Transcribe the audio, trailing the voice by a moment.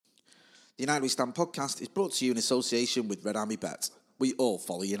The United We Stand podcast is brought to you in association with Red Army Bet. We all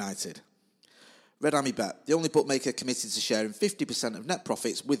follow United. Red Army Bet, the only bookmaker committed to sharing 50% of net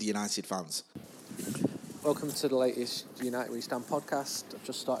profits with United fans. Welcome to the latest United We Stand podcast. I've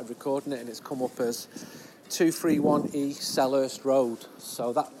just started recording it and it's come up as 231E Selhurst Road.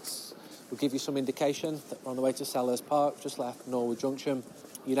 So that will give you some indication that we're on the way to Selhurst Park, just left Norwood Junction.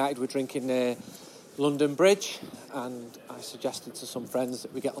 United were drinking near London Bridge, and I suggested to some friends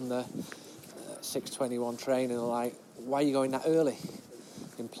that we get on the 6:21 train, and they're like, why are you going that early?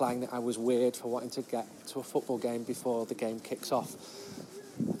 Implying that I was weird for wanting to get to a football game before the game kicks off.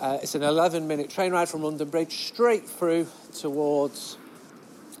 It's an 11-minute train ride from London Bridge straight through towards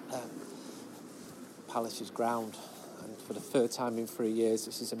Palace's ground, and for the third time in 3 years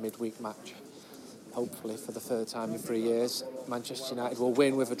this is a midweek match. Hopefully for the third time in 3 years Manchester United will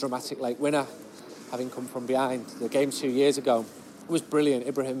win with a dramatic late winner, having come from behind. The game 2 years ago was brilliant.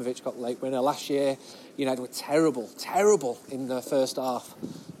 Ibrahimovic got the late winner. Last year United were terrible in the first half,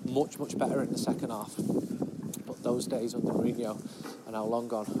 much better in the second half. But those days under Mourinho are now long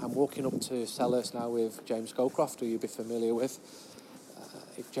gone. I'm walking up to Selhurst now with James Scowcroft, who you'll be familiar with.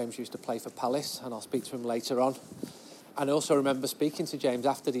 James used to play for Palace, and I'll speak to him later on. And I also remember speaking to James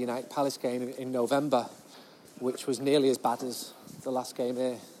after the United Palace game in November, which was nearly as bad as the last game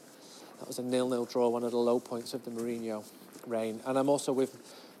here. That was a 0-0 draw, one of the low points of the Mourinho reign. And I'm also with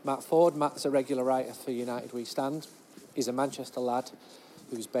Matt Ford. Matt's a regular writer for United We Stand. He's a Manchester lad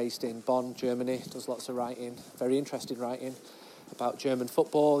who's based in Bonn, Germany, does lots of writing, very interesting writing about German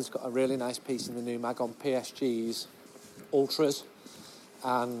football. He's got a really nice piece in the new mag on PSG's Ultras.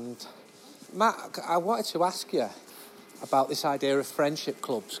 And Matt, I wanted to ask you about this idea of friendship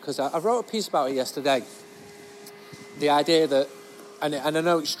clubs, because I wrote a piece about it yesterday. The idea that, and I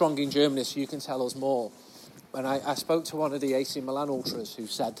know it's strong in Germany, so you can tell us more. And I spoke to one of the AC Milan Ultras who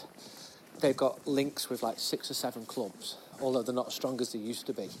said they've got links with like 6 or 7 clubs, although they're not as strong as they used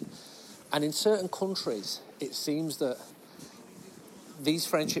to be. And in certain countries, it seems that these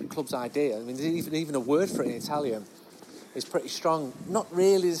friendship clubs idea, I mean, there's even a word for it in Italian, is pretty strong. Not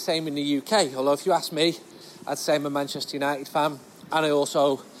really the same in the UK, although if you ask me, I'd say I'm a Manchester United fan, and I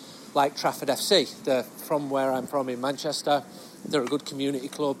also like Trafford FC. They're from where I'm from in Manchester. They're a good community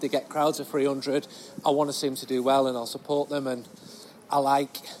club. They get crowds of 300. I want to see them to do well, and I'll support them. And I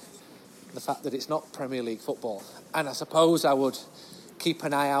like the fact that it's not Premier League football. And I suppose I would keep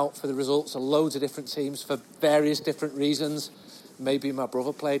an eye out for the results of loads of different teams for various different reasons. Maybe my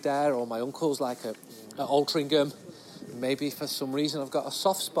brother played there, or my uncle's like at Altrincham. Maybe for some reason I've got a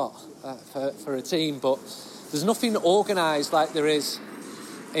soft spot for a team. But there's nothing organised like there is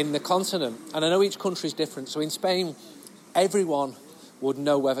in the continent. And I know each country is different. So in Spain, everyone would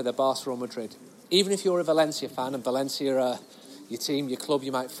know whether they're Barca or Madrid. Even if you're a Valencia fan and Valencia are your team, your club,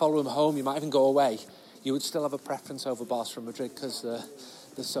 you might follow them home, you might even go away, you would still have a preference over Barca or Madrid because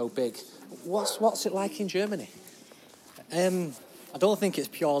they're so big. What's it like in Germany? I don't think it's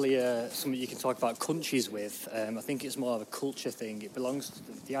purely something you can talk about countries with. I think it's more of a culture thing. It belongs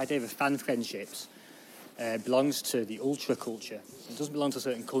to the idea of fan friendships. Belongs to the ultra culture. It doesn't belong to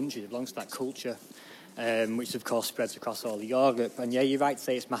certain countries. It belongs to that culture, which of course spreads across all of Europe. And yeah, you're right to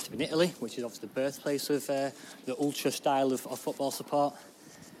say it's massive in Italy, which is obviously the birthplace of the ultra style of football support.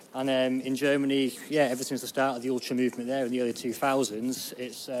 And in Germany, yeah, ever since the start of the ultra movement there in the early 2000s,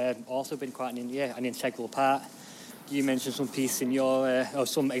 it's also been quite an integral part. You mentioned some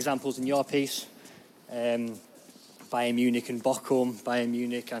some examples in your piece. Bayern Munich and Bochum, Bayern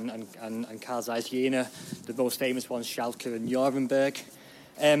Munich and Karl Zeiss Jena, the most famous ones, Schalke and Nuremberg.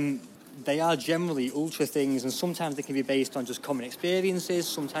 They are generally ultra things, and sometimes they can be based on just common experiences,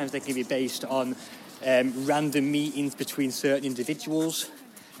 sometimes they can be based on random meetings between certain individuals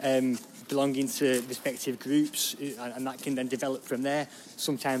belonging to respective groups, and that can then develop from there.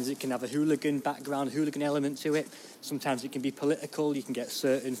 Sometimes it can have a hooligan background, hooligan element to it. Sometimes it can be political. You can get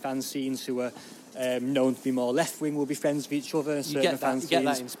certain fan scenes who are known to be more left-wing will be friends with each other. You get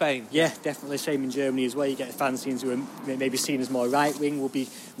that in Spain? Yeah, definitely. Same in Germany as well. You get fan scenes who are maybe seen as more right-wing will be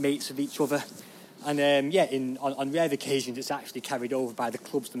mates of each other. And on rare occasions it's actually carried over by the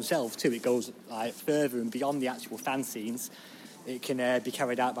clubs themselves too. It goes further and beyond the actual fan scenes. It can be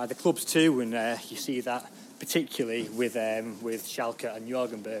carried out by the clubs too, and you see that particularly with Schalke and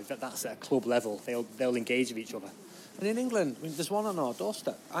Nuremberg. That's at a club level. They'll engage with each other. And in England, I mean, there's one on our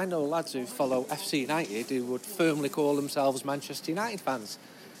doorstep. I know lads who follow FC United who would firmly call themselves Manchester United fans,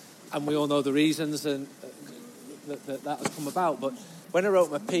 and we all know the reasons and that has come about. But when I wrote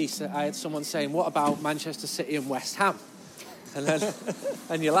my piece, I had someone saying, "What about Manchester City and West Ham?" And then,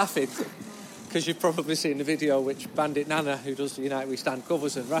 and you're laughing. because you've probably seen the video which Bandit Nana, who does the United We Stand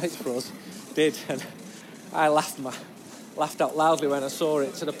covers and writes for us, did, and I laughed out loudly when I saw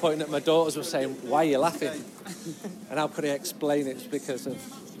it, to the point that my daughters were saying, "Why are you laughing?" And how could I explain it? It's because of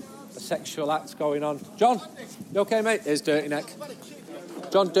a sexual act going on. John, you okay, mate? Here's Dirty Neck.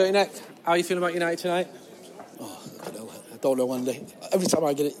 John, Dirty Neck, how are you feeling about United tonight? I don't know, Andy. Every time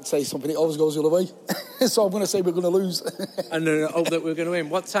I get it, say something, it always goes the other way. So I'm going to say we're going to lose. And hope that we're going to win.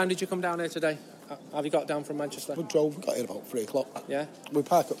 What time did you come down here today? Have you got down from Manchester? We got here about 3 o'clock. Yeah? We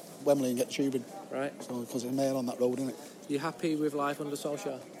park at Wembley and get tubing. Right. So, because it's mail on that road, isn't it? You happy with life under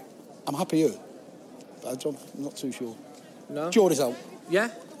Solskjaer? I'm happy here. But I'm not too sure. No? Jordy's out. Yeah?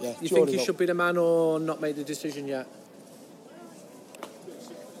 Yeah. You think he should be the man or not made the decision yet?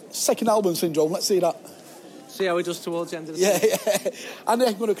 Second album syndrome, let's see that. See how he does towards the end of the season. Yeah. And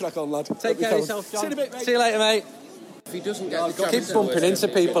I'm going to crack on, lad. Take care of yourself, John. See you in a bit, mate. See you later, mate. If he doesn't get the job, Keep bumping into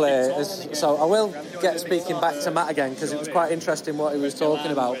people here, so I will get speaking back to Matt again, because it was quite interesting what he was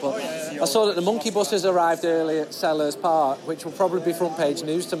talking about. But I saw that the monkey buses arrived early at Sellers Park, which will probably be front page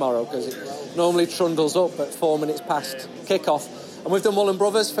news tomorrow, because it normally trundles up at 4 minutes past kick-off. And we've done Mullen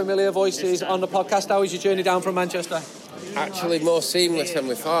Brothers, familiar voices on the podcast. How was your journey down from Manchester? Actually more seamless than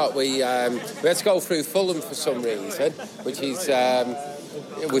we thought. We had to go through Fulham for some reason, which is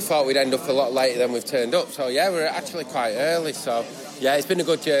we thought we'd end up a lot later than we've turned up. So yeah, we're actually quite early. So yeah, it's been a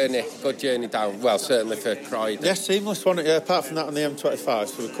good journey down. Well, certainly for Croydon. Yeah, seamless one. Yeah, apart from that on the M25,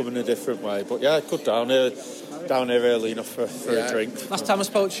 so we're coming a different way. But yeah, good down here early enough for a drink. Last time I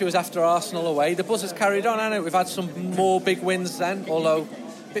spoke to you was after Arsenal away. The buzz has carried on, hasn't it? We've had some more big wins then, although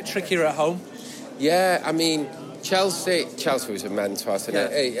a bit trickier at home. Yeah, I mean, Chelsea was immense, wasn't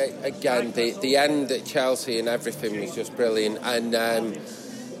it? Again, the end at Chelsea and everything was just brilliant. And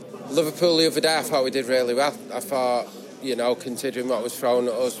Liverpool the other day, I thought we did really well. I thought, considering what was thrown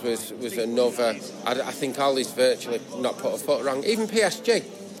at us was another. I think Ollie's virtually not put a foot wrong. Even PSG,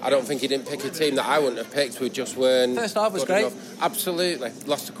 I don't think he didn't pick a team that I wouldn't have picked. We just weren't. First half was great. Enough. Absolutely.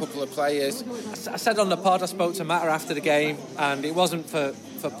 Lost a couple of players. I said on the pod, I spoke to Matter after the game, and it wasn't for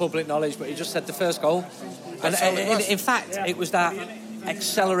public knowledge, but he just said the first goal. And in fact, it was that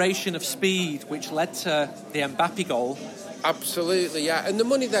acceleration of speed which led to the Mbappe goal. Absolutely, yeah. And the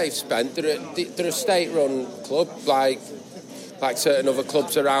money they've spent, they're a state-run club, like certain other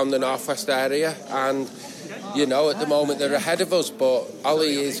clubs around the northwest area, and at the moment they're ahead of us. But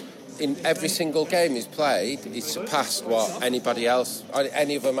Ollie is, in every single game he's played, he's surpassed what anybody else, or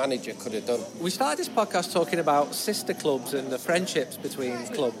any other manager could have done. We started this podcast talking about sister clubs and the friendships between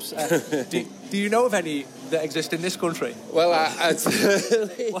clubs. Do you know of any that exist in this country? Well,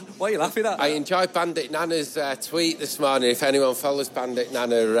 what are you laughing at? I enjoyed Bandit Nana's tweet this morning. If anyone follows Bandit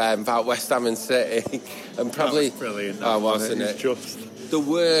Nana about West Ham and City, and probably that was brilliant. Wasn't it? Just the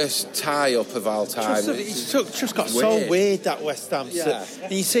worst tie-up of all time. It's just got so weird, that West Ham. Yeah.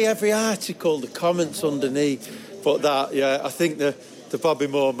 And you see every article, the comments underneath. But I think the Bobby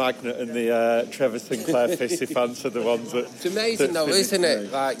Moore magnet and the Trevor Sinclair Fissy fans are the ones that... It's amazing though, isn't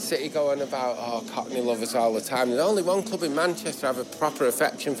it? Like City going about, Cockney lovers all the time. There's only one club in Manchester have a proper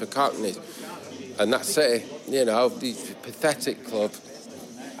affection for Cockneys, and that's City. The pathetic club.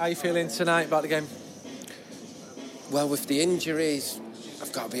 How are you feeling tonight about the game? Well, with the injuries,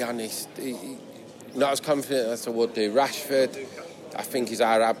 I've got to be honest, not as confident as I would do. Rashford, I think, is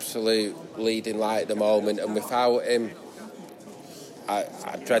our absolute leading light at the moment, and without him, I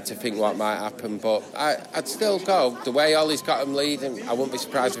dread to think what might happen, but I'd still go. The way Ollie's got him leading, I wouldn't be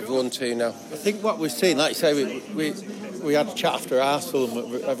surprised if we won 2-0. I think what we've seen, like you say, we had a chat after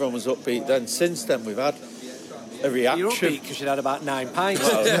Arsenal and everyone was upbeat then. Since then, we've had a reaction. You're upbeat because you had about 9 pints.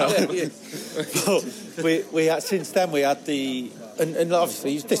 But we had, since then, we had the... And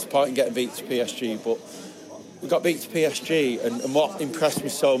obviously, it's disappointing getting beat to PSG, but we got beat to PSG, and what impressed me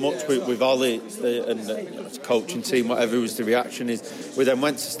so much with Ollie and the coaching team, whatever was the reaction, is we then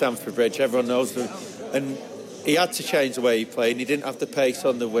went to Stamford Bridge, everyone knows them, and he had to change the way he played, and he didn't have the pace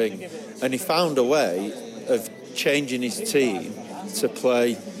on the wing, and he found a way of changing his team to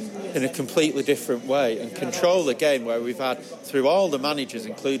play in a completely different way and control the game, where we've had, through all the managers,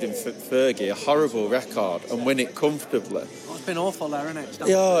 including Fergie, a horrible record, and win it comfortably. It's been awful there, isn't it?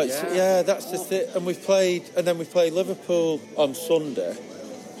 Yeah, that's the thing. And we played Liverpool on Sunday,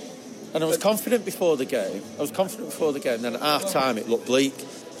 and I was confident before the game. Then at half time it looked bleak,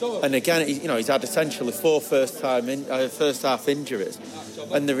 and again, he's had essentially 4 first half injuries,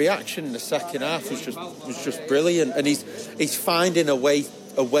 and the reaction in the second half was just brilliant. And he's finding a way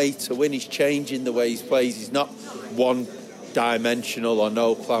to win. He's changing the way he plays. He's not one dimensional or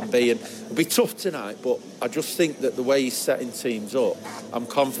no plan B, and it'll be tough tonight, but I just think that the way he's setting teams up, I'm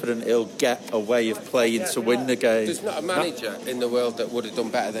confident he'll get a way of playing to win the game. There's not a manager in the world that would have done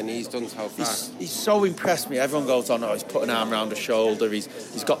better than he's done so far. He's so impressed me. Everyone goes, oh no, he's put an arm around the shoulder, he's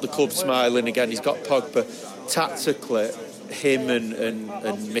got the club smiling again, he's got Pogba. Tactically, him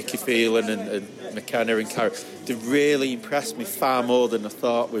and Mickey Phelan and McKenna and Carrick, they've really impressed me far more than I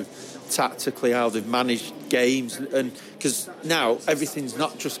thought with tactically how they've managed games, and because now everything's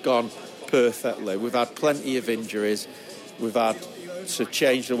not just gone perfectly. We've had plenty of injuries, we've had to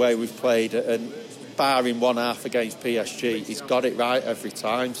change the way we've played, and barring one half against PSG, he's got it right every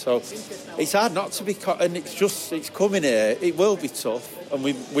time. So it's hard not to be, and it's coming here. It will be tough, and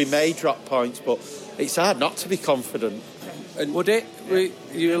we may drop points, but it's hard not to be confident. And would it?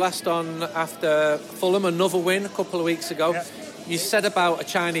 You were last on after Fulham, another win a couple of weeks ago. Yeah. You said about a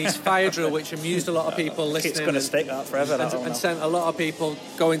Chinese fire drill, which amused a lot of people listening. It's going to stick that forever. And sent a lot of people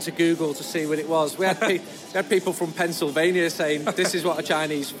going to Google to see what it was. We had people from Pennsylvania saying this is what a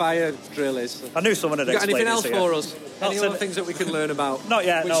Chinese fire drill is. I knew someone had explained it. Got anything else for us? Any other things that we can learn about? Not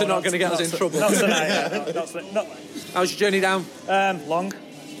yet. Which are not going to get us in trouble. Not tonight. Not. How's your journey down? Long.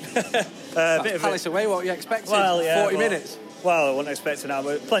 Palace away. What were you expecting? Well, yeah, 40 minutes. Well, I wasn't expecting that,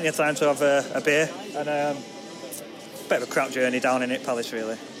 but plenty of time to have a beer and a bit of a crap journey down in it, Palace,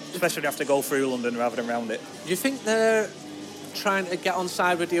 really. Especially when you have to go through London rather than round it. Do you think they're trying to get on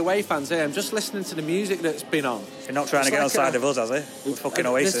side with the away fans here? I'm just listening to the music that's been on. They're not trying to get on side of us, has he? With fucking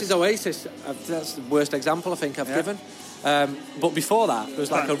Oasis. This is Oasis. That's the worst example I think I've given. But before that, there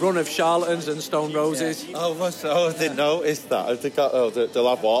was like a run of Charlatans and Stone Roses. Yeah. I didn't notice that. They'll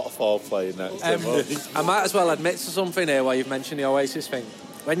have Waterfall playing next. I might as well admit to something here while you've mentioned the Oasis thing.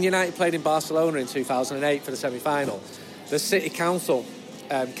 When United played in Barcelona in 2008 for the semi-final, the City Council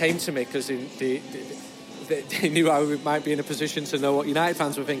came to me because they knew I might be in a position to know what United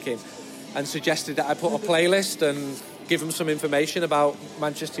fans were thinking, and suggested that I put a playlist and give them some information about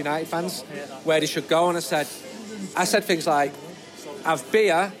Manchester United fans, where they should go. And I said things like, have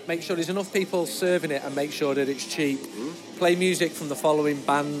beer, make sure there's enough people serving it, and make sure that it's cheap. Play music from the following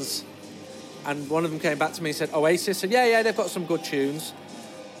bands. And one of them came back to me and said, Oasis. I said, yeah, they've got some good tunes.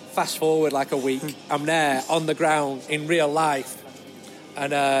 Fast forward like a week, I'm there on the ground in real life,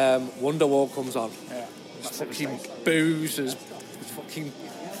 and Wonderwall comes on. Yeah. There's fucking booze, there's fucking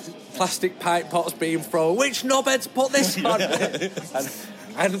plastic pipe pots being thrown. Which knobheads put this on? And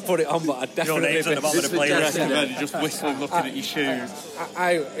I hadn't put it on, but I definitely... Your name's at the bottom of the playlist. You're just whistling, looking at your shoes.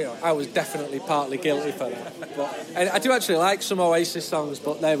 I was definitely partly guilty for that. And I do actually like some Oasis songs,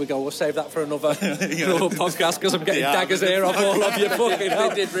 but there we go. We'll save that for another podcast, because I'm getting daggers here off all of you fucking hell.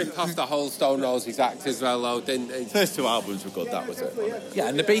 They did rip off the whole Stone Roses act as well, though, didn't they? First two albums were good, that was it. Yeah,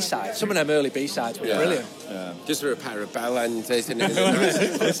 and the B-sides, some of them early B-sides were brilliant. Yeah. Just a pair of bell ends, isn't it? In a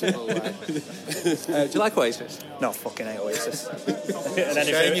nice possible way. Do you like Oasis? No, fucking hate Oasis.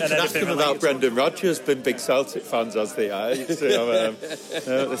 Shane, you can ask them about Brendan Rodgers. Been big Celtic fans as they are. You see what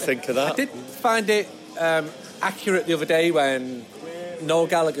they think of that. I did find it accurate the other day when Noel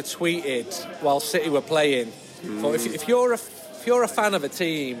Gallagher tweeted while City were playing. But if you're a fan of a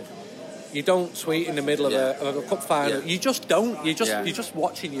team, you don't tweet in the middle of a cup final. You just don't. You're just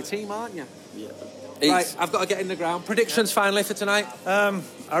watching your team, aren't you? Yeah. Right, I've got to get in the ground. Predictions finally for tonight.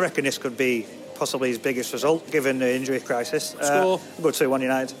 I reckon this could be possibly his biggest result, given the injury crisis. Score. Go 2-1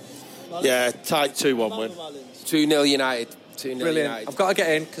 United. Yeah, tight 2-1 win. 2-0 United. 2-0 Brilliant. United. I've got to get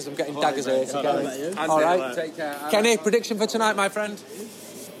in because I'm getting daggers here. All right. Take care. Kenny, prediction for tonight, my friend?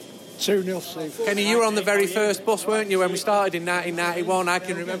 2-0 Steve. Kenny, you were on the very first bus, weren't you, when we started in 1991? I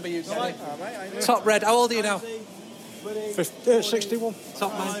can remember you, Kenny. Top Red. How old are you now? 61.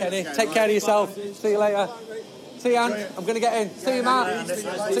 Top man, Kenny. Take care of yourself. See you later. See you, Anne. I'm going to get in. See you, Matt.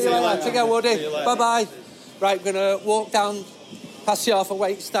 See you later. Take care, Woody. Bye-bye. Right, we're going to walk down past the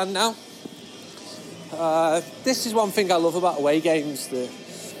half-a-weight stand now. This is one thing I love about away games,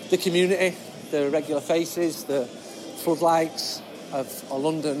 the community, the regular faces, the floodlights of a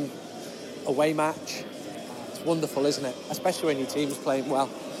London away match. It's wonderful, isn't it? Especially when your team's playing well.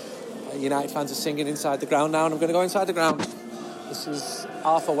 United fans are singing inside the ground now, and I'm going to go inside the ground. This is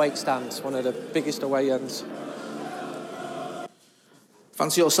Arthur Wake Stand, one of the biggest away ends.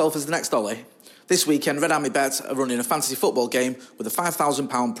 Fancy yourself as the next Ollie? This weekend, Red Army Bet are running a fantasy football game with a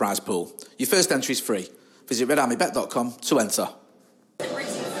 £5,000 prize pool. Your first entry is free. Visit redarmybet.com to enter.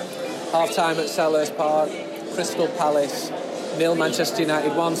 Half-time at Selhurst Park, Crystal Palace, 0 Manchester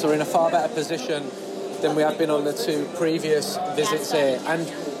United 1, so we're in a far better position than we have been on the two previous visits here. And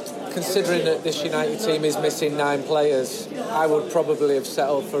considering that this United team is missing 9 players, I would probably have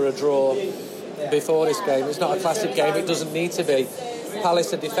settled for a draw before this game. It's not a classic game. It doesn't need to be.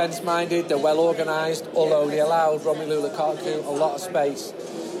 Palace are defence-minded. They're well organised, although they allowed Romelu Lukaku a lot of space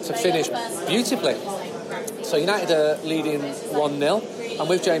to finish beautifully. So United are leading 1-0. And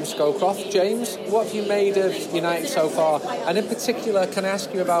with James Scowcroft. James, what have you made of United so far? And in particular, can I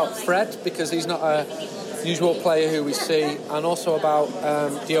ask you about Fred, because he's not a usual player who we see, and also about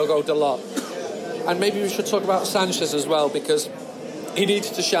Diogo Dalot. And maybe we should talk about Sanchez as well, because he needs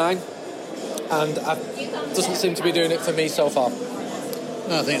to shine, and doesn't seem to be doing it for me so far.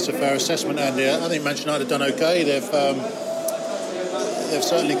 No, I think it's a fair assessment, Andy. I think Manchester United have done okay. They've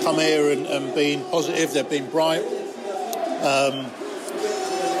certainly come here and been positive. They've been bright.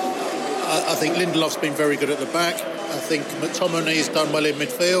 I think Lindelof's been very good at the back. I think McTominay's done well in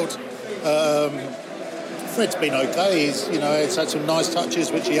midfield. Fred's been okay. He's had some nice touches,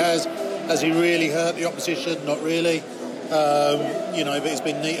 which he has. Has he really hurt the opposition? Not really. But he's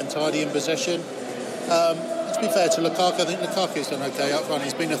been neat and tidy in possession. To be fair to Lukaku, I think Lukaku's done okay up front.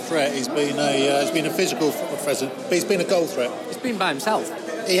 He's been a threat. He's been a physical presence, but he's been a goal threat. He's been by himself.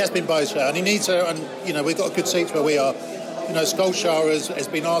 He has been by himself, and he needs to. And we've got good seats where we are. Solskjaer has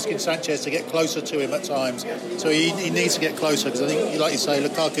been asking Sanchez to get closer to him at times, so he needs to get closer, because I think, like you say,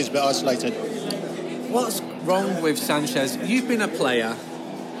 Lukaku's a bit isolated. What's wrong with Sanchez? You've been a player.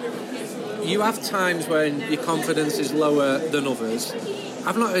 You have times when your confidence is lower than others.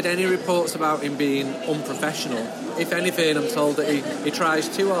 I've not heard any reports about him being unprofessional. If anything, I'm told that he tries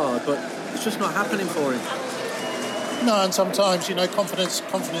too hard, but it's just not happening for him. No, and sometimes,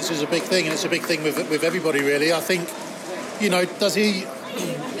 confidence is a big thing, and it's a big thing with everybody, really. I think,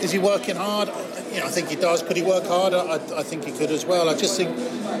 is he working hard? I think he does. Could he work harder? I think he could as well. I just think,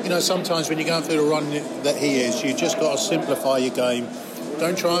 sometimes when you're going through the run that he is, you just got to simplify your game.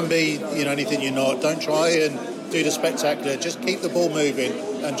 Don't try and be, anything you're not. Don't try and do the spectacular. Just keep the ball moving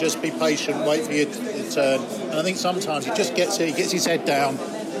and just be patient. Wait for your turn. And I think sometimes he just gets it. He gets his head down,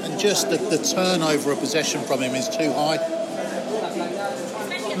 and just the turnover of possession from him is too high.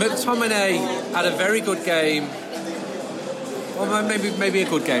 McTominay had a very good game. Well, maybe a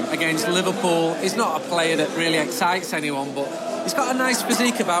good game against Liverpool. He's not a player that really excites anyone, but he's got a nice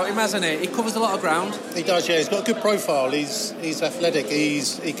physique about him, hasn't he? He covers a lot of ground. He does, yeah. He's got a good profile. He's athletic.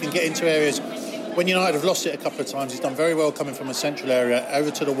 He can get into areas. When United have lost it a couple of times, he's done very well coming from a central area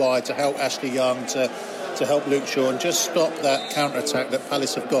over to the wide to help Ashley Young, to help Luke Shaw, and just stop that counter-attack that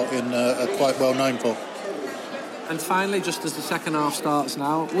Palace have got in are quite well known for. And finally, just as the second half starts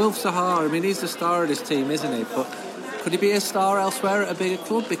now, Wilf Zaha, he's the star of this team, isn't he? But could he be a star elsewhere at a bigger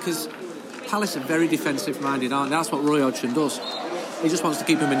club? Because Palace are very defensive-minded, aren't they? That's what Roy Hodgson does. He just wants to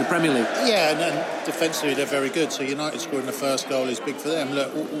keep him in the Premier League. Yeah, and defensively they're very good. So United scoring the first goal is big for them.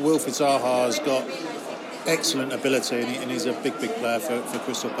 Look, Wilfried Zaha has got excellent ability, and he's a big player for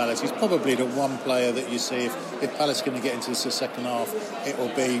Crystal Palace. He's probably the one player that you see, if Palace are going to get into the second half, it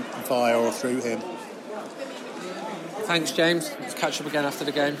will be via or through him. Thanks, James. Let's catch up again after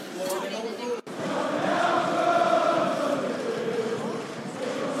the game.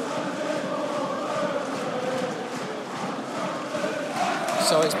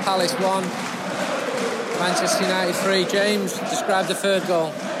 So it's Palace 1, Manchester United 3. James, describe the third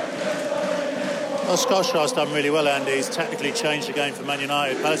goal. Well, Solskjaer's done really well, Andy. He's tactically changed the game for Man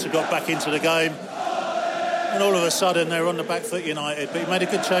United. Palace have got back into the game, and all of a sudden they're on the back foot, United. But he made a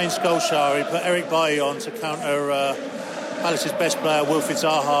good change, Solskjaer. He put Eric Bailly on to counter Palace's best player, Wilfried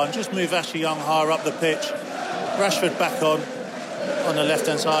Zaha, and just move Ashley Young higher up the pitch. Rashford back on the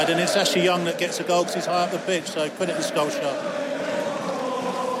left-hand side, and it's Ashley Young that gets a goal because he's high up the pitch. So credit to Solskjaer.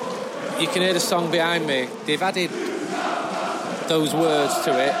 You can hear the song behind me. They've added those words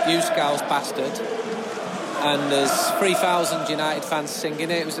to it, "You Scouse Bastard," and there's 3,000 United fans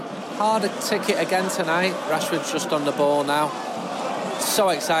singing it. It was a harder ticket again tonight. Rashford's just on the ball now. So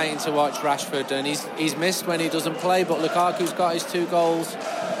exciting to watch Rashford, and he's missed when he doesn't play, but Lukaku's got his 2 goals,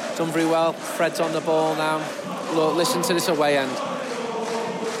 done very well. Fred's on the ball now. Look, listen to this away end.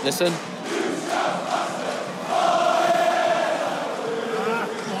 Listen.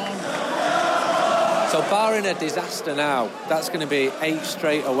 So barring a disaster now, that's going to be 8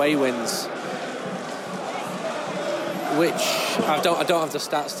 straight away wins, which I don't have the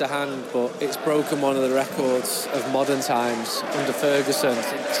stats to hand, but it's broken one of the records of modern times under Ferguson.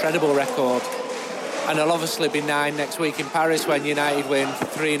 It's an incredible record. And it'll obviously be 9 next week in Paris when United win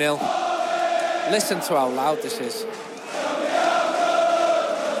 3-0. Listen to how loud this is.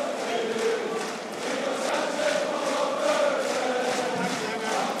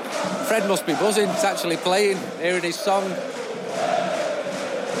 Fred must be buzzing. He's actually playing, hearing his song.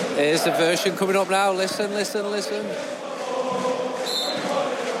 Here's the version coming up now. Listen.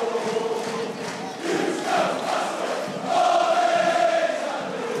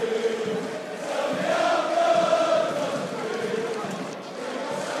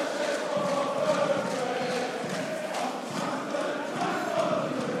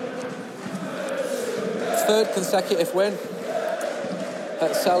 third consecutive win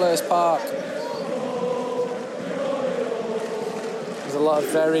at Selhurst Park. There's a lot of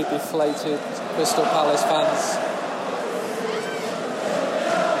very deflated Crystal Palace fans.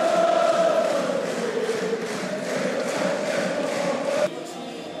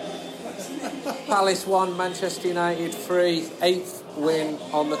 Palace 1, Manchester United 3, 8th win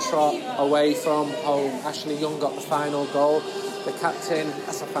on the trot away from home. Ashley Young got the final goal. The captain,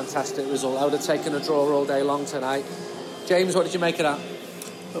 that's a fantastic result. I would have taken a draw all day long tonight. James, what did you make of that?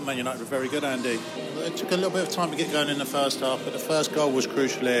 But Man United were very good, Andy. It took a little bit of time to get going in the first half, but the first goal was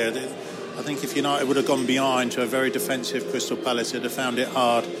crucial here. I think if United would have gone behind to a very defensive Crystal Palace, they'd have found it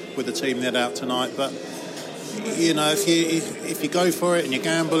hard with the team they had out tonight. But you know, if you go for it and you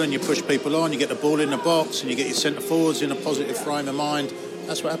gamble and you push people on, you get the ball in the box and you get your centre forwards in a positive frame of mind,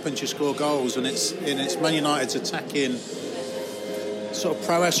 that's what happens. You score goals, and it's Man United's attacking sort of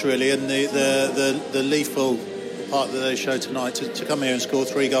prowess really, and the lethal part that they showed tonight to come here and score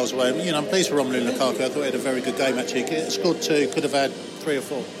 3 goals away. You know, I'm pleased for Romelu Lukaku. I thought he had a very good game actually. He scored 2, could have had 3 or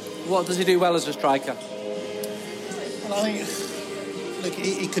 4. What does he do well as a striker? Well, I think, look,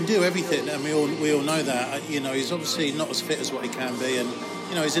 he can do everything, and we all know that. You know, he's obviously not as fit as what he can be, and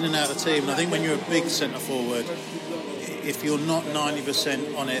you know, he's in and out of the team. And I think when you're a big centre forward, if you're not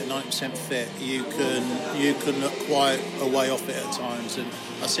 90% on it, 90% fit, you can look quite a way off it at times, and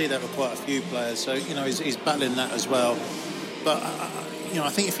I see that with quite a few players. So you know, he's battling that as well. But you know, I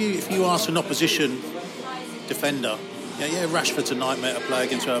think if you ask an opposition defender, yeah, Rashford's a nightmare to play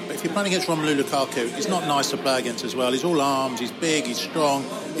against. But if you're playing against Romelu Lukaku, he's not nice to play against as well. He's all arms, he's big, he's strong,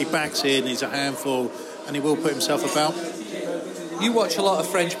 he backs in, he's a handful, and he will put himself about. You watch a lot of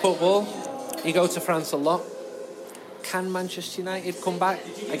French football. You go to France a lot. Can Manchester United come back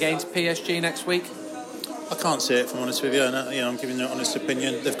against PSG next week? I can't see it, if I'm honest with you. I'm giving you an honest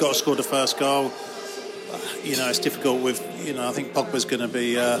opinion. They've got to score the first goal. You know, it's difficult with, you know, I think Pogba's going to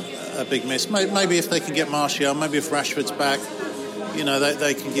be a big miss. Maybe if they can get Martial, maybe if Rashford's back, you know,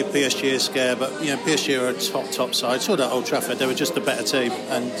 they can give PSG a scare. But, you know, PSG are a top side. Saw that at Old Trafford, they were just a better team,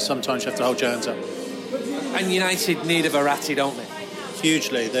 and sometimes you have to hold your hands up. And United need a Verratti, don't they?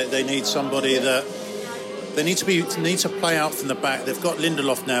 Hugely. They need somebody that... They need to play out from the back. They've got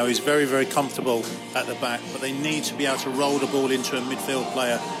Lindelof now, who's very, very comfortable at the back, but they need to be able to roll the ball into a midfield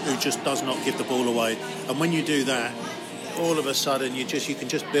player who just does not give the ball away. And when you do that, all of a sudden you can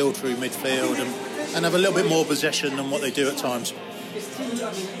just build through midfield and have a little bit more possession than what they do at times.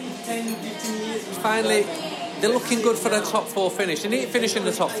 Finally, they're looking good for their top 4 finish. They need to finish in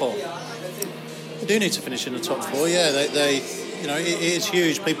the top 4. They do need to finish in the top 4. Yeah, they you know, it is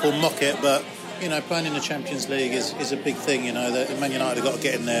huge. People mock it, but you know, playing in the Champions League is a big thing. You know, Man United have got to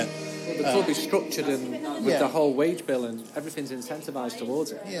get in there. The club is structured and with the whole wage bill, and everything's incentivised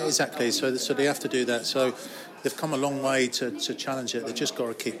towards it. Yeah, exactly. So they have to do that. So they've come a long way to challenge it. They've just got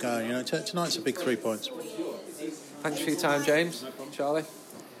to keep going. You know, tonight's a big 3 points. Thanks for your time, James. Charlie.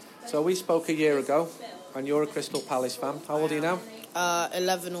 So we spoke a year ago, and you're a Crystal Palace fan. How old are you now?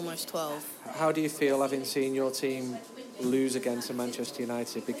 11, almost 12. How do you feel having seen your team lose again to Manchester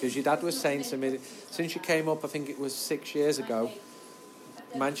United? Because your dad was saying to me, since you came up, I think it was 6 years ago,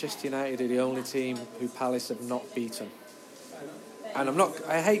 Manchester United are the only team who Palace have not beaten. And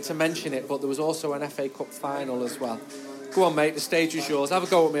I hate to mention it, but there was also an FA Cup final as well. Go on, mate, the stage is yours. Have a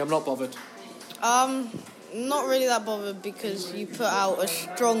go at me, I'm not bothered. Not really that bothered, because you put out a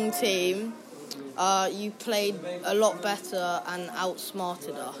strong team. You played a lot better and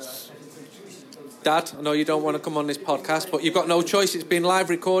outsmarted us. Dad, I know you don't want to come on this podcast, but you've got no choice. It's been live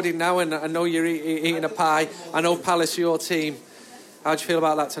recorded now, and I know you're eating a pie. I know Palace are your team. How do you feel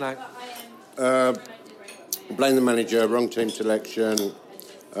about that tonight? Blame the manager, wrong team selection.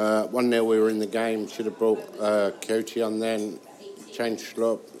 1-0 we were in the game, should have brought Coty on then, changed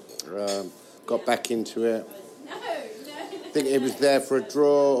slot, got back into it. I think it was there for a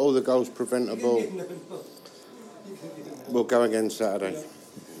draw, all the goals preventable. We'll go again Saturday.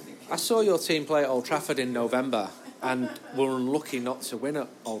 I saw your team play at Old Trafford in November and were unlucky not to win at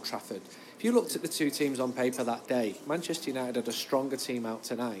Old Trafford. If you looked at the two teams on paper that day, Manchester United had a stronger team out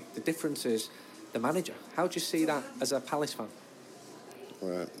tonight. The difference is the manager. How do you see that as a Palace fan?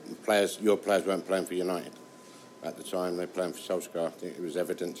 Your players weren't playing for United at the time. They were playing for Solskjaer. I think it was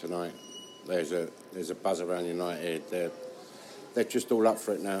evident tonight. There's a buzz around United. They're just all up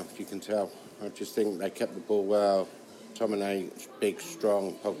for it now, if you can tell. I just think they kept the ball well. Tomine, big,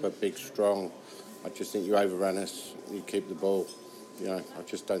 strong. Pogba, big, strong. I just think you overran us. You keep the ball. You know, I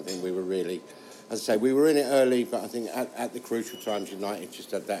just don't think we were really... As I say, we were in it early, but I think at the crucial times, United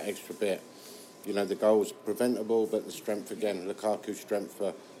just had that extra bit. You know, the goals preventable, but the strength again. Lukaku's strength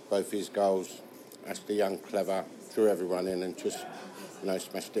for both his goals. Ashley Young, clever, drew everyone in and just,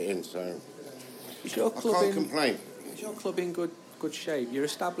 smashed it in. So Is your I club can't complain. Is your club in good shape? You're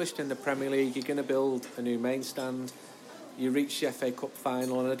established in the Premier League. You're going to build a new main stand. You reached the FA Cup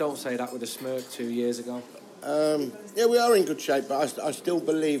final, and I don't say that with a smirk 2 years ago. Yeah, we are in good shape, but I still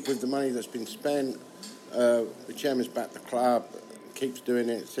believe with the money that's been spent, the chairman's backed the club, keeps doing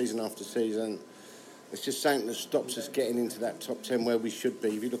it season after season. It's just something that stops us getting into that top 10 where we should be.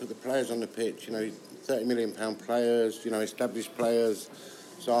 If you look at the players on the pitch, £30 million players, established players,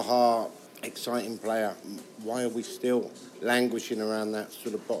 Zaha, exciting player. Why are we still languishing around that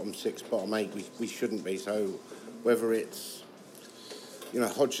sort of bottom 6, bottom 8? We shouldn't be. So whether it's,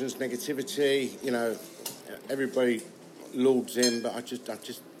 Hodgson's negativity, everybody lauds him, but I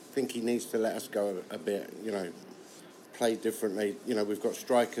just think he needs to let us go a bit, play differently. We've got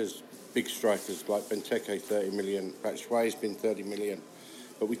strikers, big strikers like Benteke, 30 million, Batshuayi's been 30 million,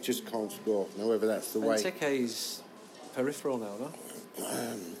 but we just can't score. Now, whether that's the way... Benteke's peripheral now, no?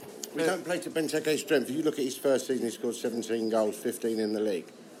 We don't play to Benteke's strength. If you look at his first season, he scored 17 goals, 15 in the league.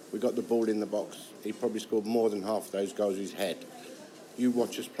 We got the ball in the box. He probably scored more than half of those goals with his head. You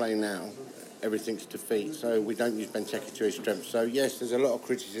watch us play now, everything's to feet, so we don't use Benteke to his strength. So, yes, there's a lot of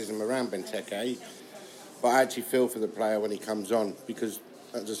criticism around Benteke, but I actually feel for the player when he comes on because,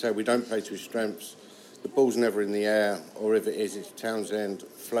 as I say, we don't play to his strengths. The ball's never in the air, or if it is, it's Townsend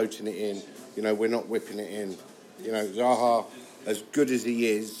floating it in. We're not whipping it in. Zaha, as good as he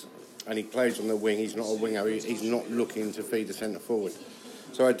is, and he plays on the wing, he's not a winger. He's not looking to feed the centre forward.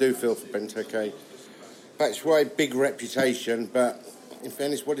 So I do feel for Benteke. Batshuayi, big reputation, but in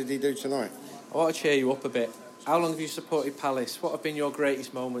fairness, what did he do tonight? I want to cheer you up a bit. How long have you supported Palace? What have been your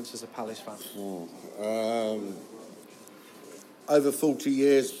greatest moments as a Palace fan? Over 40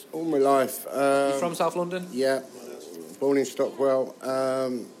 years, all my life. You from South London? Yeah, born in Stockwell.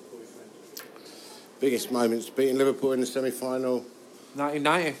 Biggest moments, beating Liverpool in the semi-final.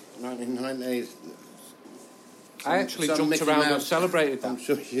 1990. 1990. I actually jumped around and celebrated that. I'm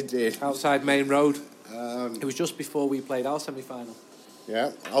sure you did. Outside Main Road. It was just before we played our semi-final.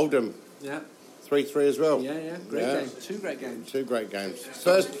 Yeah, Oldham. Yeah. 3-3 as well. Yeah. Great game. Two great games.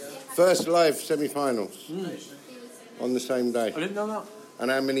 First live semi-finals on the same day. I didn't know that.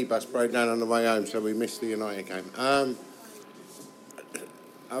 And our minibus broke down on the way home, so we missed the United game.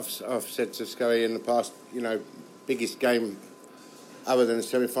 I've said to Scully in the past, biggest game other than the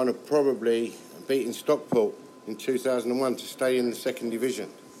semi-final, probably beating Stockport in 2001 to stay in the second division.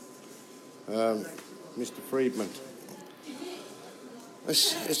 Mr. Friedman.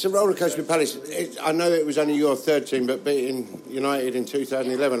 It's a roller coaster with Palace. I know it was only your third team, but beating United in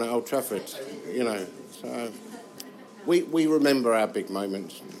 2011 at Old Trafford, so we remember our big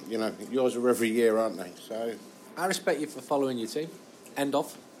moments. Yours are every year, aren't they? So I respect you for following your team. End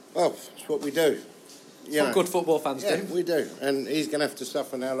of. Well, it's what we do. What good football fans do. Yeah, we do. And he's going to have to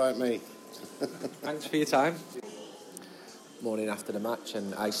suffer now like me. Thanks for your time. Morning after the match,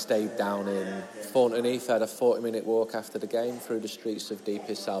 and I stayed down in Thornton Heath. I had a 40-minute walk after the game through the streets of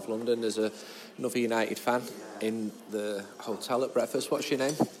deepest South London. There's another United fan in the hotel at breakfast. What's your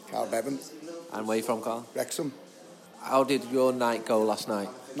name? Carl Bevan. And where are you from, Carl? Wrexham. How did your night go last night?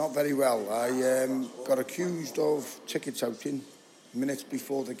 Not very well. I got accused of ticket touting minutes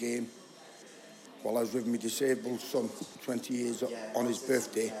before the game while I was with my disabled son, 20 years on his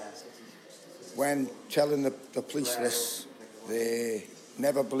birthday. When telling the police this, they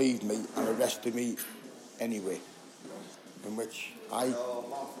never believed me and arrested me anyway, in which I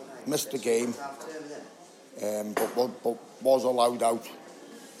missed the game, but was allowed out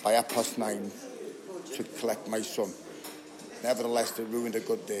by 9:30 to collect my son. Nevertheless, it ruined a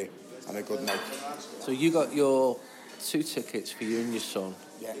good day and a good night. So you got your 2 tickets for you and your son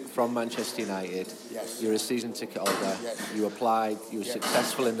from Manchester United. Yes. You're a season ticket holder. Yes. You applied. You were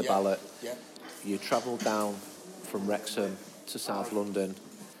successful in the ballot. Yeah. You travelled down from Wrexham to South London.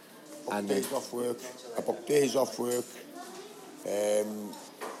 I booked days off work.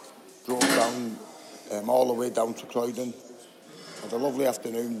 Drove down all the way down to Croydon. Had a lovely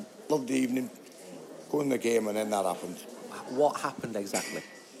afternoon, lovely evening. Going the game, and then that happened. What happened exactly?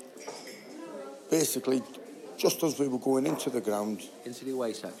 Basically, just as we were going into the ground, into the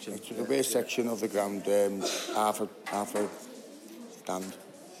away section, into the away section of the ground, half a stand.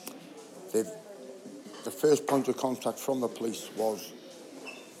 The first point of contact from the police was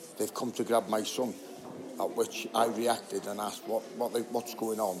they've come to grab my son. At which I reacted and asked what's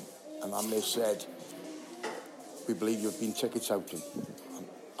going on, and then they said, "We believe you've been ticket touting."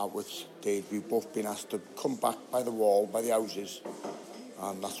 At which we've both been asked to come back by the wall, by the houses,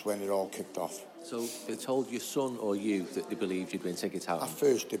 and that's when it all kicked off. So they told your son or you that they believed you'd been ticket out? At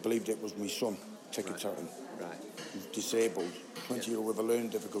first, they believed it was my son ticket outing. Right. He's disabled, 20-year-old with a learning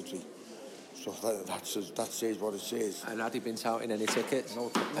difficulty. So that says what it says. And had he been touting any tickets? No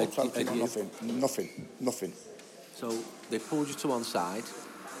touting, nothing. So they pulled you to one side,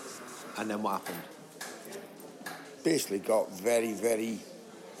 and then what happened? Basically got very, very...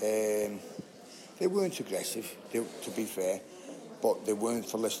 they weren't aggressive, to be fair, but they weren't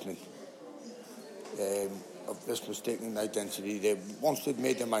for listening. Of this mistaken identity, once they'd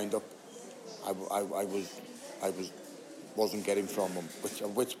made their mind up, I wasn't getting from them. At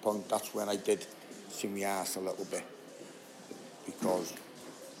which point, that's when I did see my arse a little bit, because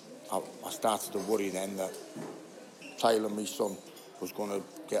I started to worry then that Tyler, my son, was going to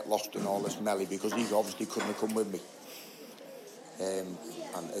get lost in all this melee, because he obviously couldn't have come with me. And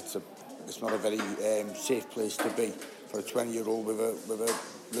it's not a very safe place to be for a 20-year-old with a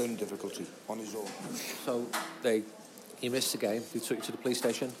learning difficulty on his own. So he missed the game. They took you to the police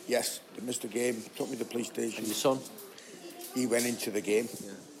station? Yes, they missed the game, took me to the police station. And your son? He went into the game.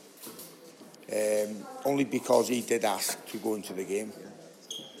 Yeah. Only because he did ask to go into the game. Yeah.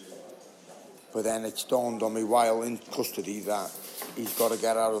 But then it dawned on me while in custody that he's got to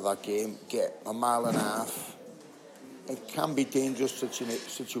get out of that game, get a mile and a half. It can be dangerous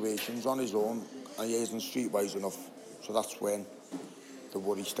situations on his own, and he isn't streetwise enough. So that's when the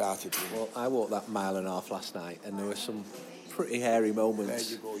worry started. Well, I walked that mile and a half last night, and there were some pretty hairy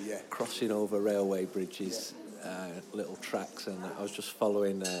moments. There you go, yeah. Crossing over railway bridges, little tracks, and I was just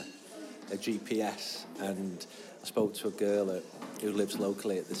following a GPS, and I spoke to a girl who lives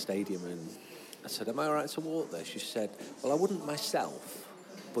locally at the stadium, and I said, "Am I all right to walk there?" She said, "Well, I wouldn't myself,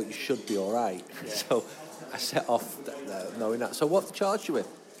 but you should be all right." Yeah. So I set off knowing that. So what charged you with?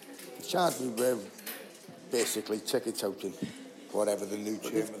 They charged me with basically ticket touting, whatever the new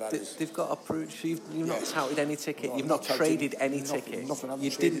term of that is. They've got a proof. You've not touted any ticket. No, you've not traded any ticket. Nothing. You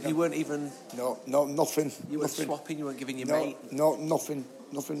didn't. You weren't even. No, nothing. You weren't swapping. You weren't giving your mate. No, nothing.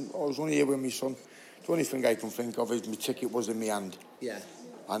 I was only here with my son. The only thing I can think of is my ticket was in my hand. Yeah.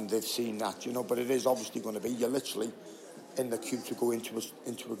 And they've seen that, but it is obviously going to be. You're literally in the queue to go into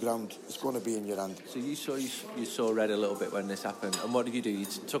a ground. It's going to be in your hand. So you saw red a little bit when this happened, and what did you do? You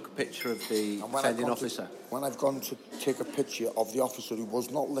took a picture of the offending officer. When I've gone to take a picture of the officer who was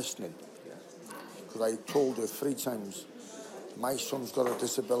not listening, because I told her 3 times, my son's got a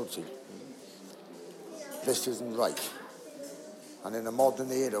disability. This isn't right. And in a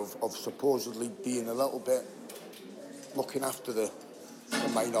modern era of supposedly being a little bit looking after the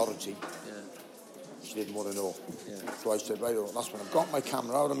minority. She didn't want to know. Yeah. So I said, right, that's when I got my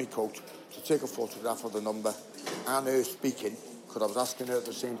camera out of my coat to take a photograph of the number and her speaking, because I was asking her at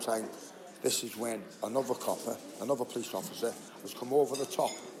the same time. This is when another police officer, has come over the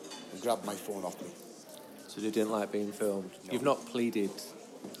top and grabbed my phone off me. So you didn't like being filmed? No. You've not pleaded?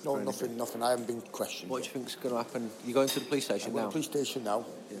 No, nothing. I haven't been questioned. What do you think's going to happen? You're going to the police station now? I'm going to the police station now,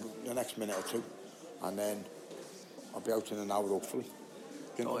 the next minute or two, and then I'll be out in an hour, hopefully.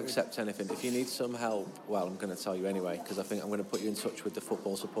 Don't accept anything. If you need some help, well, I'm going to tell you anyway, because I think I'm going to put you in touch with the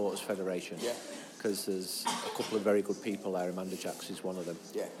Football Supporters Federation. Yeah. Because there's a couple of very good people there. Amanda Jacks is one of them.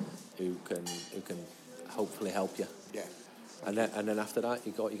 Yeah. Who can hopefully help you. Yeah. And then after that,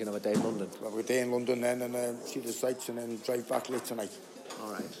 you're going to have a day in London. We'll have a day in London then, and see the sights, and then drive back late tonight.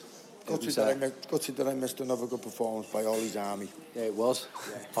 All right. Gutted that I missed another good performance by Ollie's Army. Yeah, it was.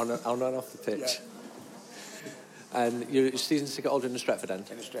 Yeah. On and off the pitch. Yeah. And your season ticket holder in the Stretford End?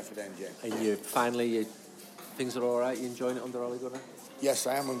 In the Stretford End, yeah. And things are all right? You enjoying it under Ollie Gunnar? Yes,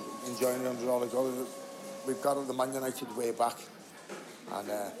 I am enjoying it under Ollie Gunnar. We've got the Man United way back, and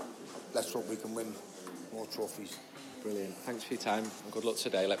let's hope we can win more trophies. Brilliant. Thanks for your time, and good luck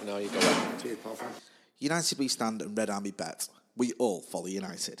today. Let me know how you go on. Cheers, pal. United we stand and Red Army Bet. We all follow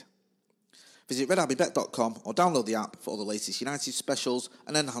United. Visit redarmybet.com or download the app for all the latest United specials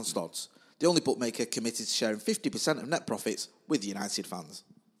and enhanced odds. The only bookmaker committed to sharing 50% of net profits with United fans.